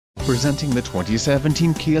presenting the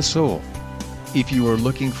 2017 Kia Soul. If you are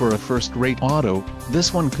looking for a first-rate auto,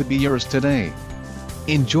 this one could be yours today.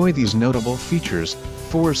 Enjoy these notable features: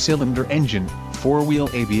 4-cylinder engine, 4-wheel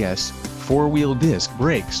ABS, 4-wheel disc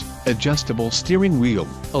brakes, adjustable steering wheel,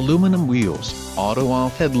 aluminum wheels,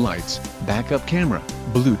 auto-off headlights, backup camera,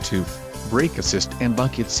 Bluetooth, brake assist and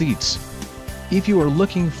bucket seats. If you are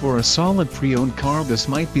looking for a solid pre-owned car, this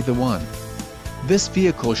might be the one. This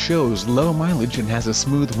vehicle shows low mileage and has a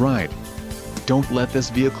smooth ride. Don't let this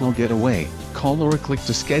vehicle get away. Call or click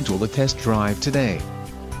to schedule a test drive today.